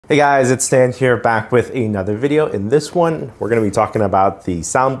Hey guys, it's Stan here, back with another video. In this one, we're going to be talking about the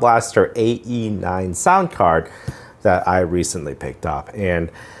SoundBlaster AE-9 sound card that I recently picked up.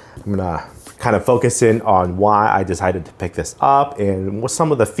 And I'm going to kind of focus in on why I decided to pick this up and what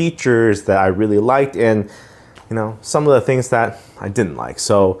some of the features that I really liked and, some of the things that I didn't like.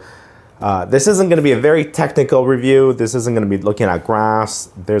 So this isn't going to be a very technical review. This isn't going to be looking at graphs.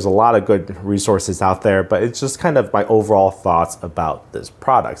 There's a lot of good resources out there, but it's just kind of my overall thoughts about this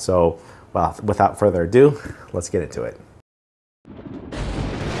product. So, well, without further ado, let's get into it.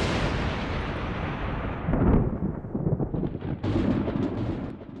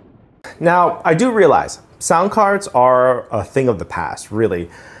 Now, I do realize sound cards are a thing of the past, really.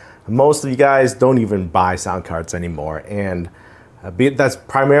 Most of you guys don't even buy sound cards anymore, and that's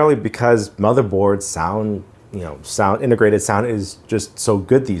primarily because motherboards integrated sound is just so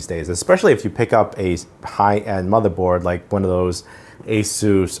good these days, especially if you pick up a high-end motherboard like one of those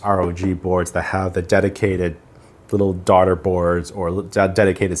Asus ROG boards that have the dedicated little daughter boards or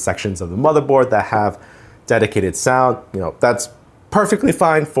dedicated sections of the motherboard that have dedicated sound. That's perfectly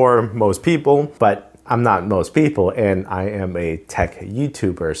fine for most people, but I'm not most people, and I am a tech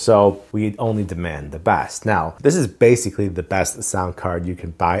YouTuber, so we only demand the best. Now, this is basically the best sound card you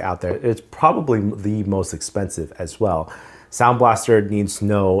can buy out there. It's probably the most expensive as well. SoundBlaster needs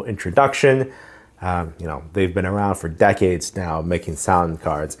no introduction. They've been around for decades now making sound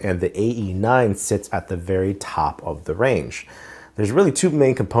cards, and the AE-9 sits at the very top of the range. There's really two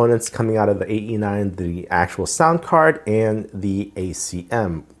main components coming out of the AE-9, the actual sound card and the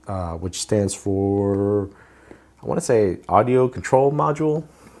ACM, which stands for, I want to say audio control module,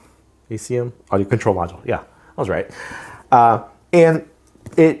 ACM, audio control module. Yeah, I was right. And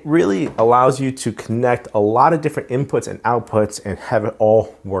it really allows you to connect a lot of different inputs and outputs and have it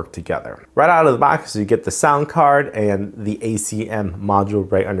all work together. Right out of the box, you get the sound card and the ACM module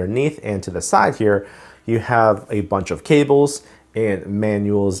right underneath, and to the side here, you have a bunch of cables and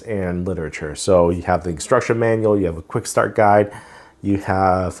manuals and literature. So you have the instruction manual, you have a quick start guide, you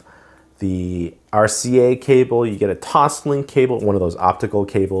have the RCA cable, you get a toslink cable, one of those optical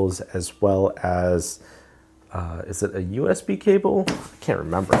cables, as well as, is it a USB cable? I can't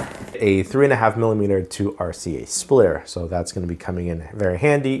remember. A 3.5mm to RCA splitter. So that's gonna be coming in very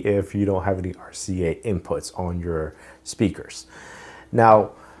handy if you don't have any RCA inputs on your speakers.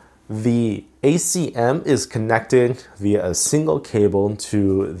 Now, the ACM is connected via a single cable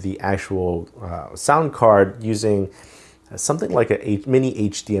to the actual sound card using something like a mini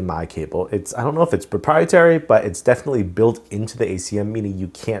HDMI cable. I don't know if it's proprietary, but it's definitely built into the ACM, meaning you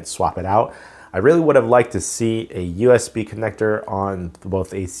can't swap it out. I really would have liked to see a USB connector on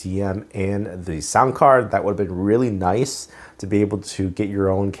both ACM and the sound card. That would have been really nice to be able to get your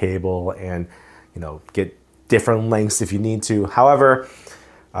own cable and get different lengths if you need to. However,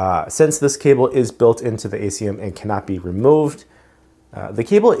 since this cable is built into the ACM and cannot be removed, the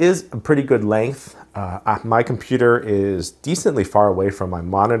cable is a pretty good length. My computer is decently far away from my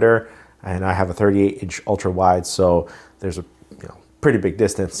monitor, and I have a 38-inch ultra wide, so there's a pretty big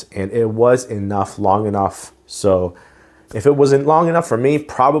distance, and it was long enough. So if it wasn't long enough for me,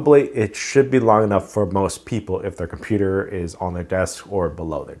 probably it should be long enough for most people if their computer is on their desk or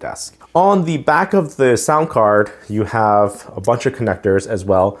below their desk. On the back of the sound card, you have a bunch of connectors as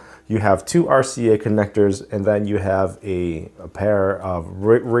well. You have two RCA connectors, and then you have a pair of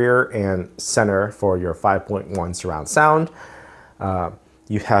rear and center for your 5.1 surround sound.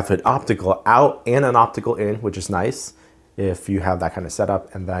 You have an optical out and an optical in, which is nice if you have that kind of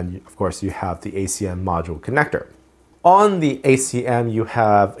setup. And then, of course, you have the ACM module connector. On the ACM, you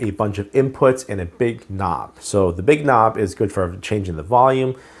have a bunch of inputs and a big knob. So the big knob is good for changing the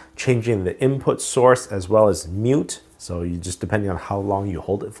volume, changing the input source, as well as mute. So you just depending on how long you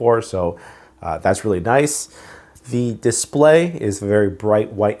hold it for. So that's really nice. The display is a very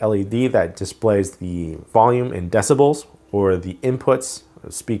bright white LED that displays the volume in decibels or the inputs,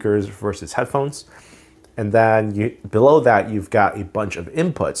 speakers versus headphones. And then below that, you've got a bunch of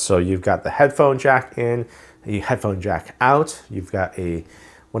inputs. So you've got the headphone jack in, a headphone jack out. You've got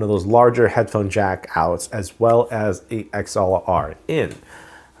one of those larger headphone jack outs, as well as a XLR in.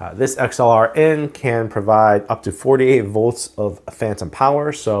 This XLR in can provide up to 48 volts of phantom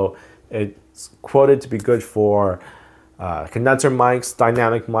power. So it's quoted to be good for condenser mics,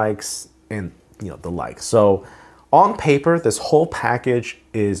 dynamic mics, and the like. So on paper, this whole package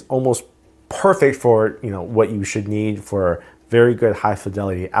is almost perfect for what you should need for very good high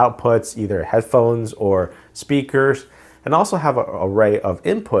fidelity outputs, either headphones or speakers, and also have an array of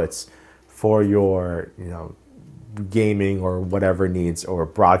inputs for your gaming or whatever needs or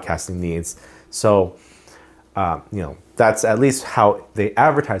broadcasting needs. So That's at least how they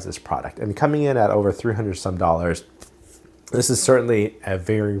advertise this product. And coming in at over $300 some, this is certainly a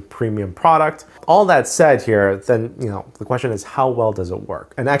very premium product. All that said here, then, the question is, how well does it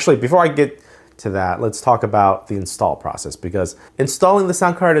work? And actually, before I get to that, let's talk about the install process, because installing the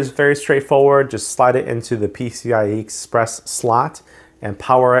sound card is very straightforward. Just slide it into the PCIe Express slot and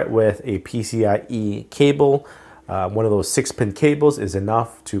power it with a PCIe cable. One of those 6-pin cables is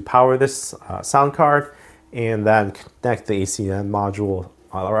enough to power this sound card, and then connect the ACM module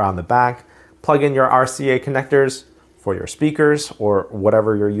around the back. Plug in your RCA connectors for your speakers or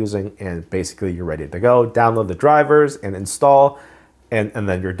whatever you're using, and basically you're ready to go. Download the drivers and install, and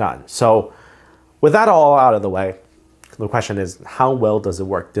then you're done. So with that all out of the way, the question is, how well does it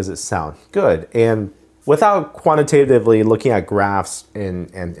work? Does it sound good? And without quantitatively looking at graphs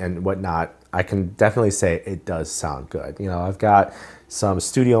and whatnot, I can definitely say it does sound good. I've got some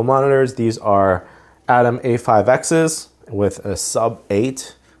studio monitors. These are Atom A5Xs with a sub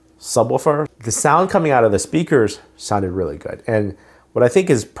 8 subwoofer. The sound coming out of the speakers sounded really good. And what I think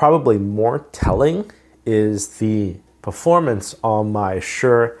is probably more telling is the performance on my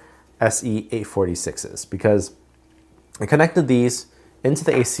Shure SE846s, because I connected these into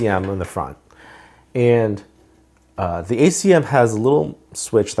the ACM in the front, and the ACM has a little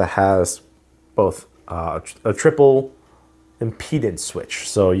switch that has both a triple impedance switch.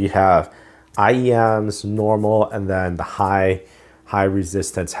 So you have IEMs, normal, and then the high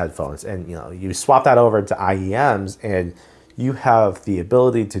resistance headphones. And you swap that over to IEMs, and you have the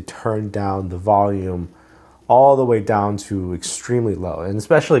ability to turn down the volume all the way down to extremely low. And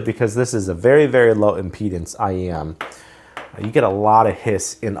especially because this is a very, very low impedance IEM, you get a lot of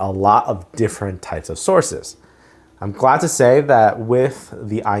hiss in a lot of different types of sources. I'm glad to say that with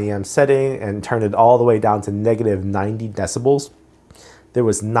the IEM setting and turn it all the way down to negative 90 decibels, there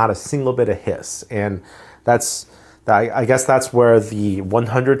was not a single bit of hiss. And I guess that's where the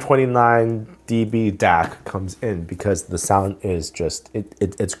 129 dB DAC comes in, because the sound is just,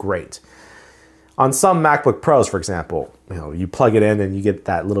 it's great. On some MacBook Pros, for example, you plug it in and you get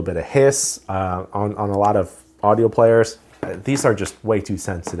that little bit of hiss on a lot of audio players. These are just way too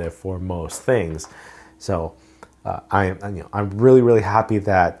sensitive for most things. So I'm really, really happy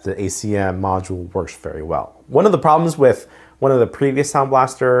that the ACM module works very well. One of the problems with one of the previous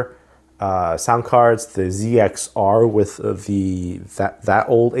SoundBlaster sound cards, the ZXR with that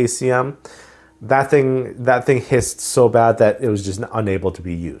old ACM, that thing hissed so bad that it was just unable to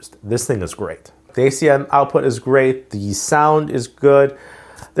be used. This thing is great. The ACM output is great. The sound is good.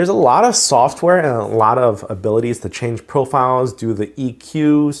 There's a lot of software and a lot of abilities to change profiles, do the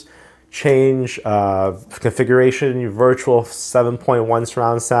EQs, change configuration, virtual 7.1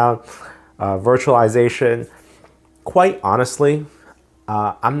 surround sound, virtualization. Quite honestly,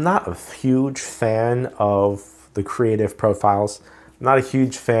 I'm not a huge fan of the creative profiles. I'm not a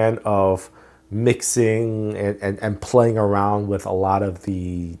huge fan of mixing and playing around with a lot of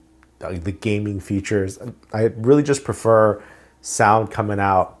the gaming features. I really just prefer sound coming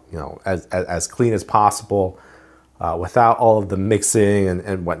out, as clean as possible, without all of the mixing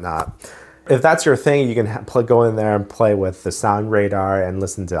and whatnot. If that's your thing, you can go in there and play with the sound radar and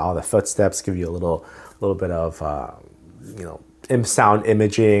listen to all the footsteps, give you a little bit of sound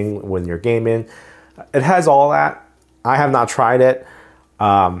imaging when you're gaming. It has all that. I have not tried it,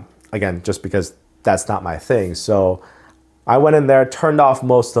 again, just because that's not my thing. So I went in there, turned off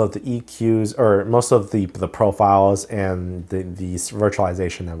most of the EQs, or most of the profiles and the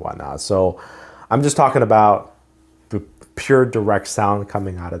virtualization and whatnot. So I'm just talking about the pure direct sound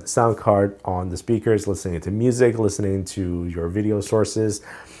coming out of the sound card on the speakers, listening to music, listening to your video sources,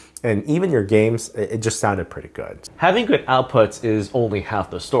 and even your games. It just sounded pretty good. Having good outputs is only half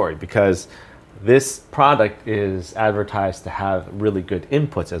the story, because this product is advertised to have really good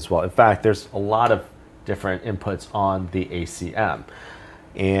inputs as well. In fact, there's a lot of different inputs on the ACM.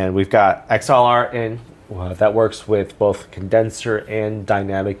 And we've got XLR in that works with both condenser and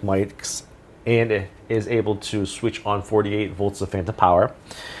dynamic mics, and it is able to switch on 48 volts of phantom power.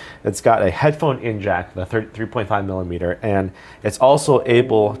 It's got a headphone in jack, the 3.5 millimeter, and it's also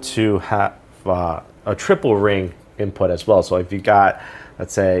able to have a triple ring input as well. So if you got,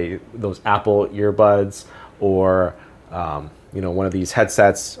 let's say, those Apple earbuds, or one of these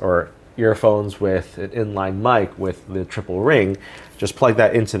headsets or earphones with an inline mic with the triple ring, just plug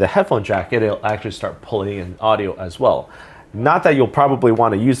that into the headphone jack, and it'll actually start pulling in audio as well. Not that you'll probably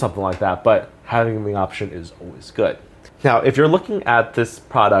want to use something like that, but having the option is always good. Now, if you're looking at this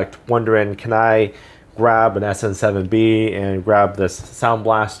product wondering, can I grab an SM7B and grab this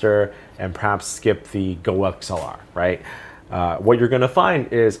SoundBlaster and perhaps skip the Go XLR, right? what you're going to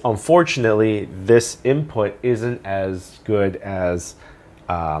find is, unfortunately, this input isn't as good as,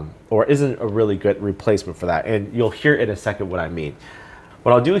 or isn't a really good replacement for that. And you'll hear in a second what I mean.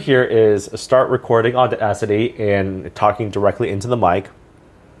 What I'll do here is start recording Audacity and talking directly into the mic.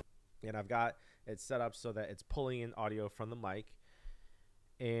 And I've got it set up so that it's pulling in audio from the mic.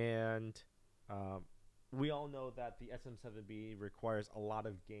 And we all know that the SM7B requires a lot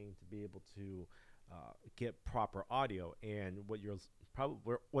of gain to be able to get proper audio. And what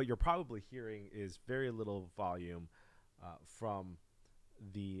you're probably hearing is very little volume from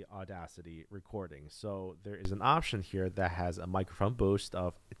the Audacity recording. So there is an option here that has a microphone boost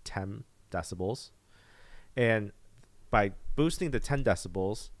of 10 decibels. And by boosting to 10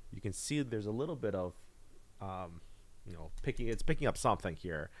 decibels, you can see there's a little bit of, it's picking up something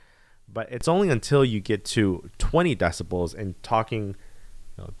here. But it's only until you get to 20 decibels and talking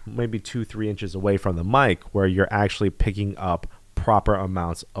maybe 2-3 inches away from the mic where you're actually picking up proper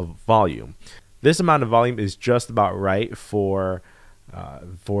amounts of volume. This amount of volume is just about right for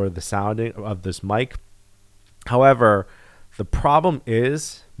the sounding of this mic. However, the problem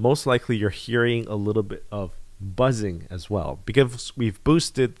is most likely you're hearing a little bit of buzzing as well. Because we've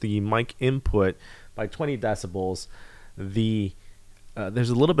boosted the mic input by 20 decibels, there's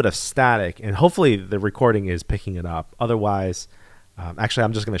a little bit of static, and hopefully the recording is picking it up. Otherwise, actually,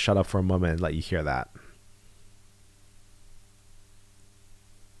 I'm just going to shut up for a moment and let you hear that.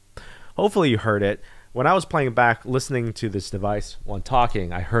 Hopefully you heard it. When I was playing back, listening to this device when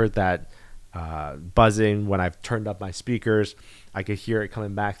talking, I heard that buzzing when I've turned up my speakers. I could hear it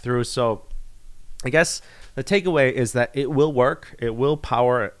coming back through. So I guess the takeaway is that it will work. It will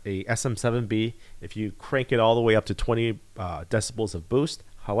power a SM7B if you crank it all the way up to 20 decibels of boost.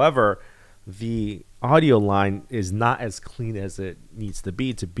 However, the audio line is not as clean as it needs to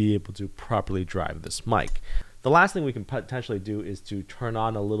be able to properly drive this mic. The last thing we can potentially do is to turn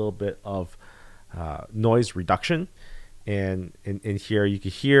on a little bit of noise reduction. And in here, you can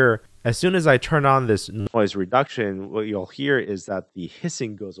hear, as soon as I turn on this noise reduction, what you'll hear is that the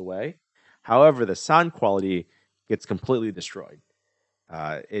hissing goes away. However, the sound quality gets completely destroyed.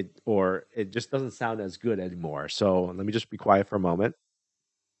 It just doesn't sound as good anymore. So let me just be quiet for a moment.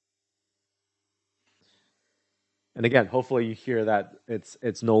 And again, hopefully you hear that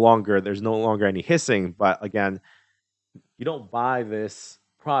there's no longer any hissing. But again, you don't buy this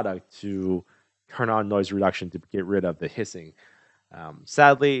product to turn on noise reduction to get rid of the hissing.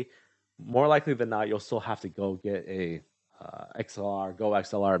 Sadly, more likely than not, you'll still have to go get a Go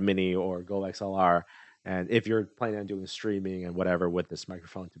XLR Mini or Go XLR, and if you're planning on doing streaming and whatever with this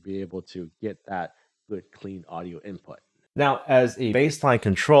microphone, to be able to get that good clean audio input. Now, as a baseline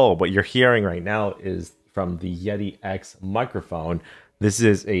control, what you're hearing right now is from the Yeti X microphone. This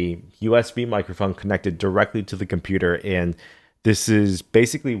is a USB microphone connected directly to the computer, and this is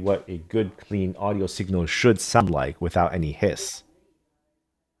basically what a good clean audio signal should sound like without any hiss.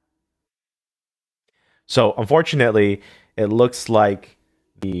 So unfortunately, it looks like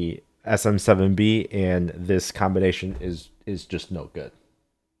the SM7B and this combination is just no good.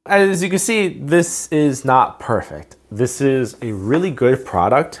 As you can see, this is not perfect. This is a really good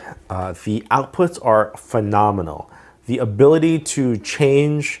product. The outputs are phenomenal. The ability to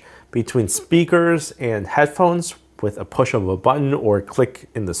change between speakers and headphones with a push of a button or click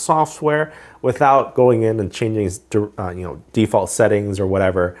in the software without going in and changing default settings or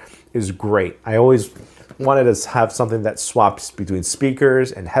whatever is great. I always wanted to have something that swaps between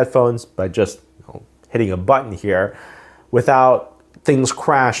speakers and headphones by just hitting a button here without things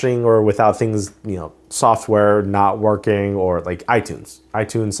crashing or without things, software not working, or like iTunes.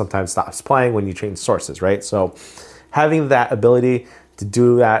 iTunes sometimes stops playing when you change sources, right? So having that ability to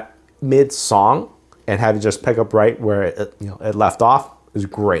do that mid-song and have it just pick up right where it left off is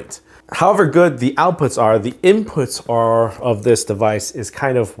great. However good the outputs are, the inputs of this device is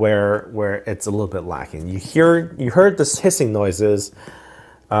kind of where it's a little bit lacking. You heard this hissing noises.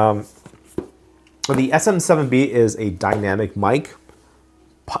 The SM7B is a dynamic mic.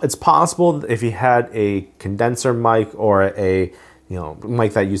 It's possible if you had a condenser mic or a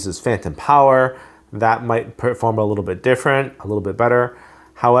mic that uses phantom power, that might perform a little bit different, a little bit better.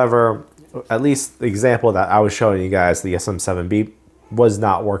 However, at least the example that I was showing you guys, the SM7B, was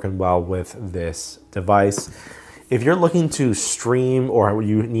not working well with this device. If you're looking to stream or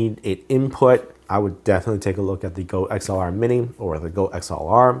you need an input, I would definitely take a look at the Go XLR Mini or the Go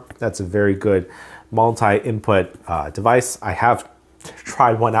XLR. That's a very good multi-input device. I have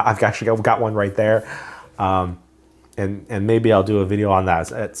tried one out. I've actually got one right there. And maybe I'll do a video on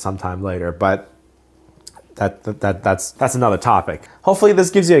that at some time later. But that's another topic. Hopefully this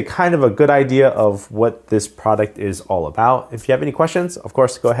gives you a kind of a good idea of what this product is all about. If you have any questions, of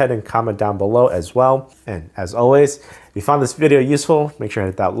course, go ahead and comment down below as well. And as always, if you found this video useful, make sure to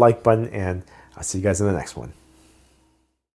hit that like button, and I'll see you guys in the next one.